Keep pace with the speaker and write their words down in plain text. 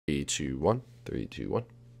3, 2, 1. 3, 2, 1.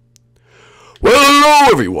 Well,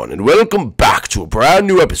 hello everyone, and welcome back to a brand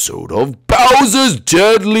new episode of Bowser's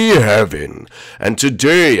Deadly Heaven. And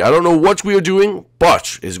today, I don't know what we are doing,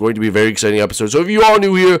 but it's going to be a very exciting episode. So if you are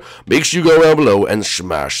new here, make sure you go down below and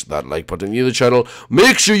smash that like button near the channel.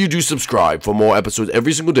 Make sure you do subscribe for more episodes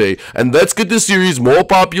every single day. And let's get this series more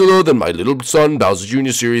popular than my little son Bowser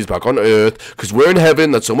Jr. series back on Earth. Because we're in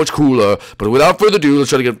heaven, that's so much cooler. But without further ado,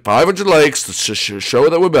 let's try to get 500 likes to show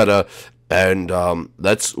that we're better. And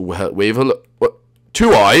let's wave hello. What?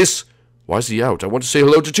 Two Eyes? Why is he out? I want to say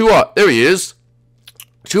hello to Two Eyes. There he is.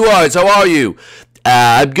 Two Eyes, how are you?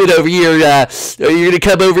 I'm good over here. Are you gonna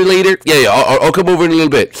come over later? Yeah, I'll come over in a little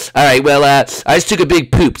bit. All right. Well, I just took a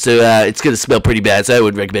big poop, so it's gonna smell pretty bad. So I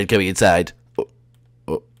wouldn't recommend coming inside.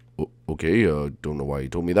 Okay. Don't know why you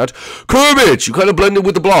told me that. Kermit, you kind of blended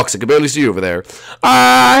with the blocks. I can barely see you over there.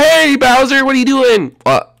 Hey Bowser, what are you doing?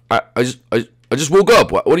 I just woke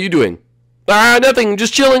up. What are you doing? Nothing,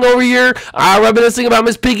 just chilling over here, reminiscing about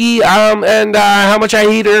Miss Piggy, and how much I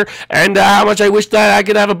hate her, and how much I wish that I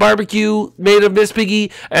could have a barbecue made of Miss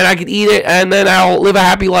Piggy, and I could eat it, and then I'll live a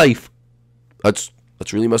happy life. That's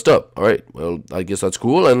really messed up. Alright, well, I guess that's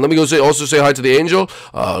cool, and let me go also say hi to the angel,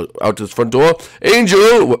 out to the front door.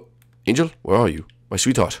 Angel! Angel, where are you? My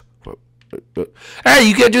sweetheart. Hey,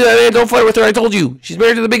 you can't do that, man, don't flirt with her, I told you. She's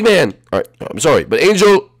married to the big man. Alright, I'm sorry, but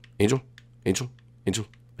Angel,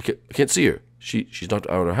 I can't see her. She's not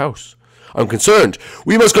out of her house. I'm concerned.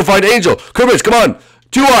 We must go find Angel. Kermit, come on.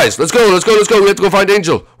 Two Eyes. Let's go. We have to go find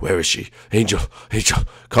Angel. Where is she? Angel.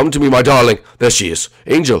 Come to me, my darling. There she is.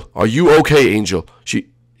 Angel, are you okay, Angel?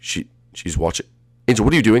 She's watching. Angel,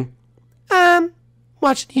 what are you doing?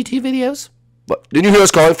 Watching YouTube videos. What? Didn't you hear us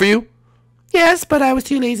calling for you? Yes, but I was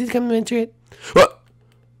too lazy to come into it.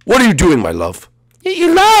 What are you doing, my love?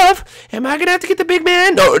 You love? Am I gonna have to get the big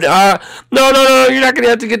man? No, you're not gonna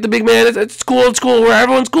have to get the big man. It's cool. Where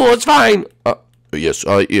everyone's cool. It's fine. Yes.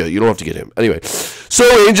 Yeah. You don't have to get him. Anyway, so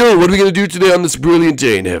Angel, what are we gonna do today on this brilliant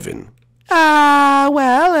day in heaven?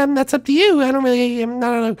 Well, that's up to you. I'm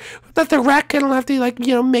not the rec. I don't have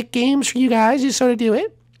to make games for you guys. You sort of do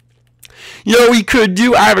it. We could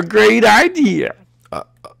do. I have a great idea.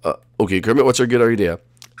 Okay, Kermit, what's our good idea?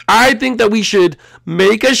 I think that we should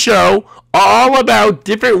make a show all about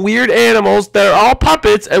different weird animals that are all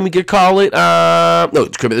puppets, and we could call it, No,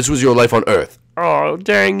 Kermit, this was your life on Earth. Oh,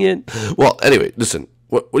 dang it. Well, anyway, listen.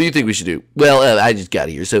 What do you think we should do? Well, I just got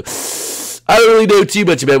here, so I don't really know too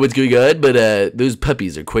much about what's going on, but those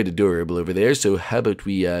puppies are quite adorable over there, so how about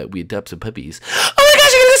we adopt some puppies? Oh my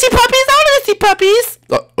gosh, you're gonna see puppies? I want to see puppies!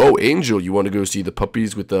 Oh, Angel, you want to go see the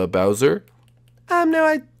puppies with Bowser? No,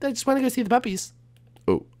 I just want to go see the puppies.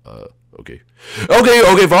 Okay.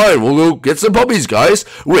 Okay, fine. We'll go get some puppies, guys.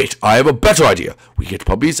 Wait, I have a better idea. We get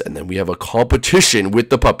puppies, and then we have a competition with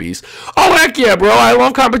the puppies. Oh, heck yeah, bro. I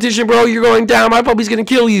love competition, bro. You're going down. My puppy's gonna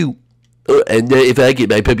kill you. And if I get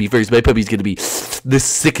my puppy first, my puppy's gonna be the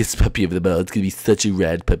sickest puppy of them all. It's gonna be such a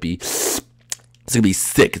rad puppy. It's gonna be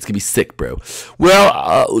sick. It's gonna be sick, bro.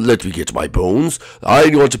 Well, let me get my bones. I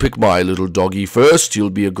want to pick my little doggy first. He'll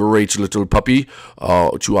be a great little puppy.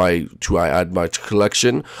 To I add my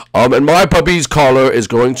collection. And my puppy's collar is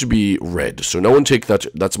going to be red. So no one take that.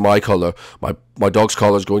 That's my color. My dog's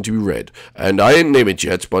collar is going to be red. And I didn't name it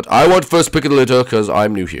yet, but I want first pick of the litter because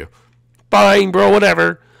I'm new here. Fine, bro.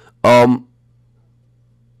 Whatever. I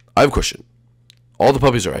have a question. All the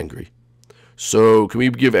puppies are angry. So can we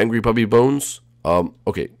give angry puppy bones?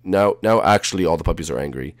 Okay, now actually all the puppies are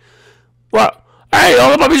angry. What? Hey,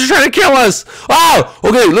 all the puppies are trying to kill us! Oh!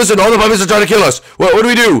 Okay, listen, all the puppies are trying to kill us. What do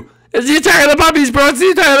we do? It's the attack of the puppies, bro! It's the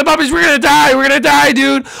attack of the puppies! We're gonna die,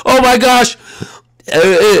 dude! Oh my gosh!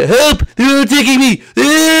 Help! They're taking me!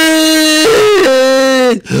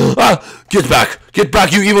 Get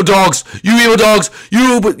back, you evil dogs!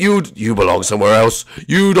 You belong somewhere else.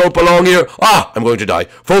 You don't belong here. I'm going to die.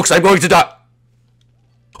 Folks, I'm going to die.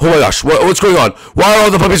 Oh my gosh, what's going on? Why are all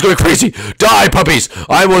the puppies going crazy? Die, puppies!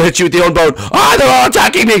 I will hit you with the own bone. They're all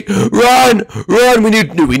attacking me! Run!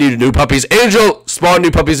 We need new puppies. Angel, spawn new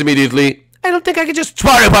puppies immediately. I don't think I can just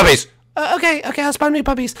spawn new puppies. Okay, I'll spawn new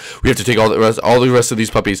puppies. We have to take all the rest of these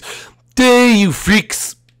puppies. Hey, you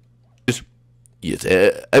freaks! Yes,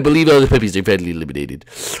 I believe all the puppies are finally eliminated.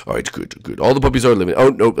 Alright, good. All the puppies are eliminated. Oh,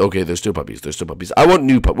 no, okay, there's still puppies. I want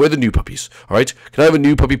new puppies. Where are the new puppies? Alright, can I have a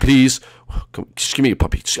new puppy, please? Come, just give me a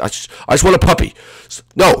puppy. I just want a puppy.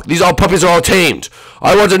 No, these puppies are all tamed.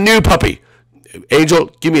 I want a new puppy. Angel,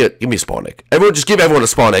 give me a spawn egg. Everyone, just give everyone a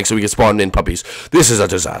spawn egg so we can spawn in puppies. This is a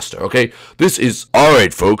disaster, okay? This is...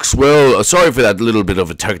 Alright, folks. Well, sorry for that little bit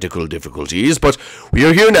of technical difficulties, but we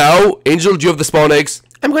are here now. Angel, do you have the spawn eggs?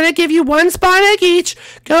 I'm going to give you 1 spawn egg each.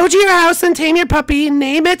 Go to your house and tame your puppy,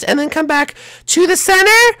 name it, and then come back to the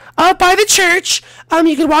center up by the church.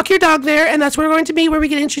 You can walk your dog there, and that's where we're going to be, where we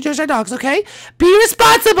can introduce our dogs, okay? Be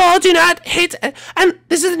responsible. Do not hit. And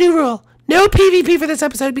this is a new rule. No PvP for this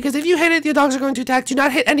episode, because if you hit it, your dogs are going to attack. Do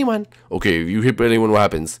not hit anyone. Okay, if you hit anyone, what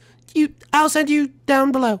happens? I'll send you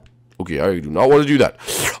down below. Okay, I do not want to do that.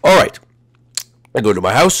 All right. I go to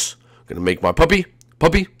my house. I'm going to make my puppy.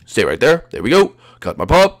 Puppy, stay right there. There we go. Got my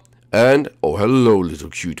pup. And, oh, hello, little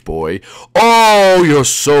cute boy. Oh, you're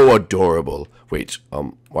so adorable. Wait,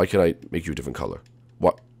 why can't I make you a different color?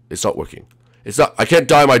 What? It's not working. It's not. I can't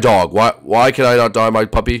dye my dog. Why can I not dye my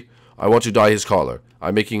puppy? I want to dye his collar.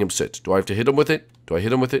 I'm making him sit. Do I have to hit him with it? Do I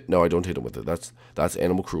hit him with it? No, I don't hit him with it. That's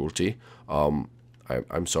animal cruelty.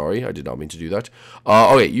 I'm sorry. I did not mean to do that.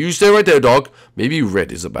 Okay, you stay right there, dog. Maybe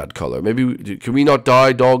red is a bad color. Maybe can we not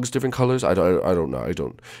dye dogs different colors? I don't know. I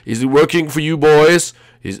don't. Is it working for you boys?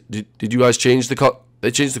 Did you guys change the color? They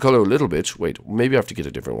changed the color a little bit. Wait, maybe I have to get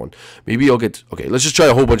a different one. Maybe I'll get... Okay, let's just try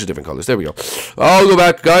a whole bunch of different colors. There we go. I'll go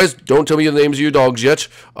back, guys. Don't tell me the names of your dogs yet.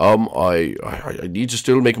 I need to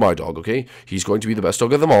still make my dog, okay? He's going to be the best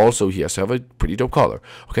dog of them all, so he has to have a pretty dope collar,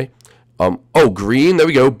 okay? Oh, green. There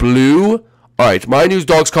we go. Blue. All right, my new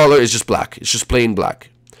dog's collar is just black. It's just plain black.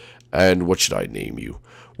 And what should I name you?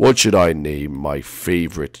 What should I name my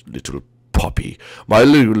favorite little puppy? My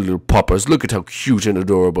little puppers. Look at how cute and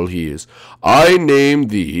adorable he is. I name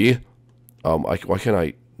the... why can't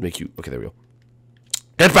I make you... Okay, there we go.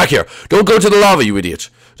 Get back here. Don't go to the lava, you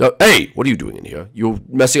idiot. No, hey, what are you doing in here? You're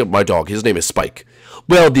messing up my dog. His name is Spike.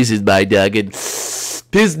 Well, this is my dog, and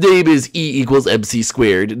his name is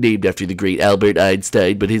E=mc², named after the great Albert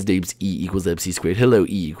Einstein, but his name's E=mc². Hello,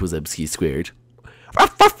 E=mc².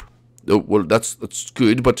 Ruff, ruff. Oh, well, that's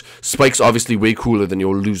good, but Spike's obviously way cooler than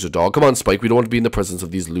your loser dog. Come on, Spike. We don't want to be in the presence of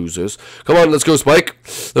these losers. Come on, let's go, Spike.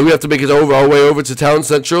 Then we have to make it our way over to Town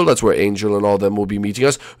Central. That's where Angel and all them will be meeting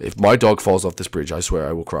us. If my dog falls off this bridge, I swear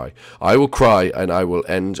I will cry. I will cry, and I will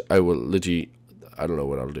literally... I don't know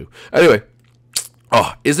what I'll do. Anyway.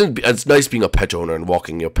 Oh, it's nice being a pet owner and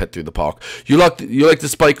walking your pet through the park. You like the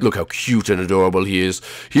Spike? Look how cute and adorable he is.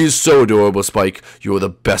 He is so adorable, Spike. You're the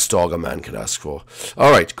best dog a man can ask for. All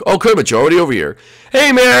right. Oh, Kermit, you're already over here.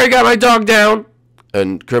 Hey, man, I got my dog down.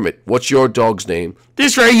 And Kermit, what's your dog's name?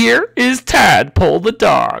 This right here is Tadpole the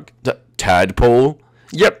dog. Tadpole?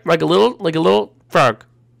 Yep, like a little frog.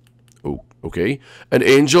 Oh, okay. And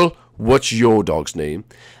Angel, what's your dog's name?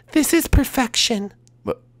 This is Perfection.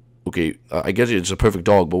 Okay, I get it, it's a perfect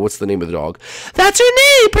dog, but what's the name of the dog? That's her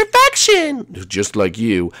name, Perfection! Just like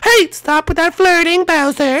you. Hey, stop with that flirting,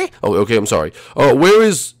 Bowser. Oh, okay, I'm sorry. Oh,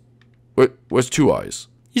 where's Two Eyes?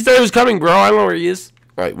 He said he was coming, bro. I don't know where he is.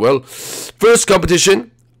 Alright, well, first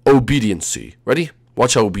competition, obediency. Ready?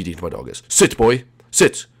 Watch how obedient my dog is. Sit, boy.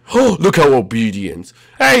 Sit. Oh, look how obedient.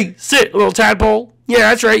 Hey, sit, little tadpole. Yeah,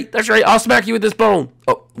 that's right. That's right. I'll smack you with this bone.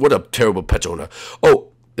 Oh, what a terrible pet owner. Oh,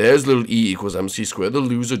 there's little E=mc², the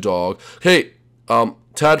loser dog. Hey,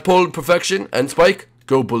 Tadpole, Perfection, and Spike,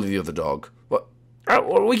 go bully the other dog. What?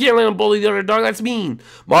 We can't let him bully the other dog. That's mean.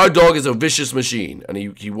 My dog is a vicious machine, and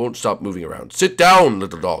he won't stop moving around. Sit down,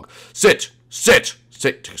 little dog. Sit. Sit.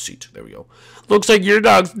 Sit. Take a seat. There we go. Looks like your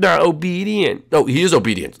dog's not obedient. No, he is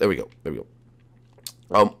obedient. There we go. There we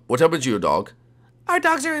go. What happens to your dog? Our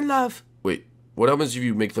dogs are in love. Wait, what happens if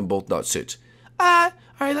you make them both not sit? All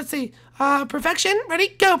right, let's see. Perfection, ready?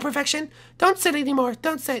 Go, Perfection. Don't sit anymore.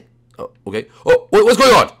 Don't sit. Oh, okay. Oh, what's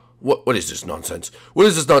going on? What is this nonsense? What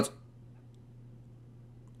is this nonsense?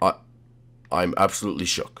 I'm absolutely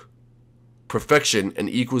shook. Perfection and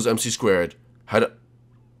E=mc² had a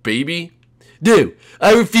baby? No,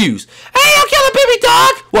 I refuse. Hey, don't kill the baby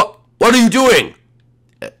dog! What are you doing?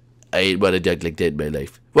 I ain't want a dog like that in my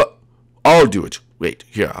life. What? I'll do it. Wait,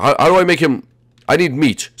 here. How do I make him? I need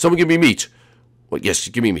meat. Someone give me meat. Well, yes,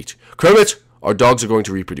 give me meat. Kermit, our dogs are going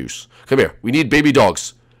to reproduce. Come here. We need baby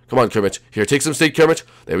dogs. Come on, Kermit. Here, take some steak, Kermit.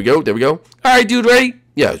 There we go. There we go. All right, dude, ready?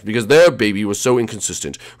 Yeah, because their baby was so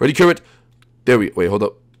inconsistent. Ready, Kermit? Wait, hold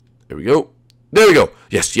up. There we go. There we go.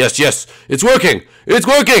 Yes, yes, yes. It's working. It's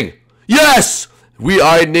working. Yes!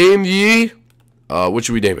 I name ye... what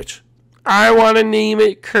should we name it? I want to name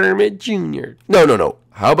it Kermit Jr. No.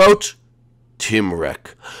 How about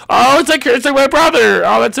Timwreck? Oh, it's like my brother.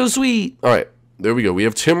 Oh, that's so sweet. All right. There we go. We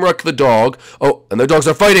have Timwreck the dog. Oh, and their dogs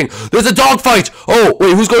are fighting. There's a dog fight. Oh,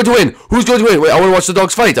 wait, who's going to win? Who's going to win? Wait, I want to watch the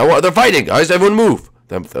dogs fight. They're fighting, guys. Everyone move.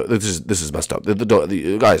 This is messed up.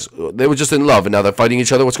 The guys, they were just in love, and now they're fighting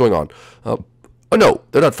each other. What's going on? Oh, no,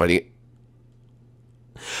 they're not fighting.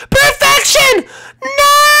 Perfection!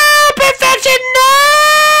 No! Perfection, no!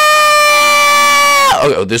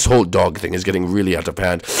 Oh, this whole dog thing is getting really out of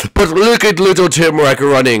hand. But look at little Timrack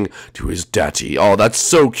running to his daddy. Oh, that's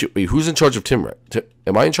so cute. Wait, who's in charge of Timrack?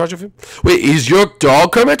 Am I in charge of him? Wait, is your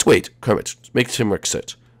dog Kermit? Wait, Kermit, make Timrack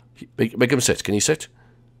sit. Make him sit. Can you sit?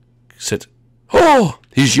 Sit. Oh,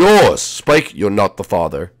 he's yours. Spike, you're not the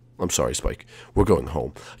father. I'm sorry, Spike. We're going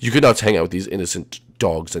home. You cannot hang out with these innocent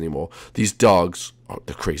dogs anymore. These dogs,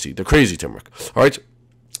 they're crazy. They're crazy, Timrack. All right?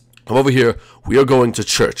 Come over here. We are going to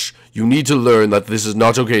church. You need to learn that this is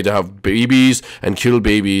not okay to have babies and kill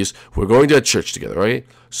babies. We're going to church together, all right?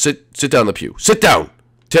 Sit down in the pew. Sit down.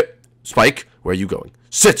 Spike, where are you going?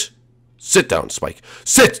 Sit. Sit down, Spike.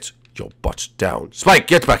 Sit your butt down. Spike,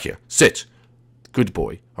 get back here. Sit. Good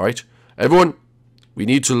boy, all right? Everyone, we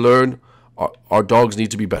need to learn. Our dogs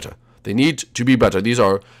need to be better. They need to be better. These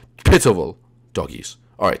are pitiful doggies.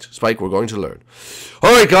 Alright, Spike, we're going to learn.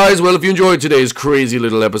 Alright, guys, well, if you enjoyed today's crazy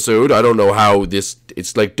little episode, I don't know how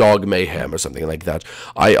it's like dog mayhem or something like that.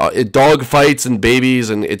 Dog fights and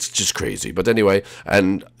babies, and it's just crazy. But anyway,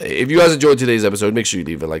 and if you guys enjoyed today's episode, make sure you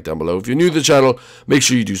leave a like down below. If you're new to the channel, make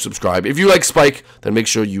sure you do subscribe. If you like Spike, then make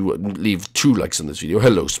sure you leave 2 likes on this video.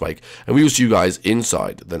 Hello, Spike. And we will see you guys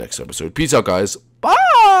inside the next episode. Peace out, guys.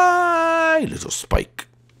 Bye, little Spike.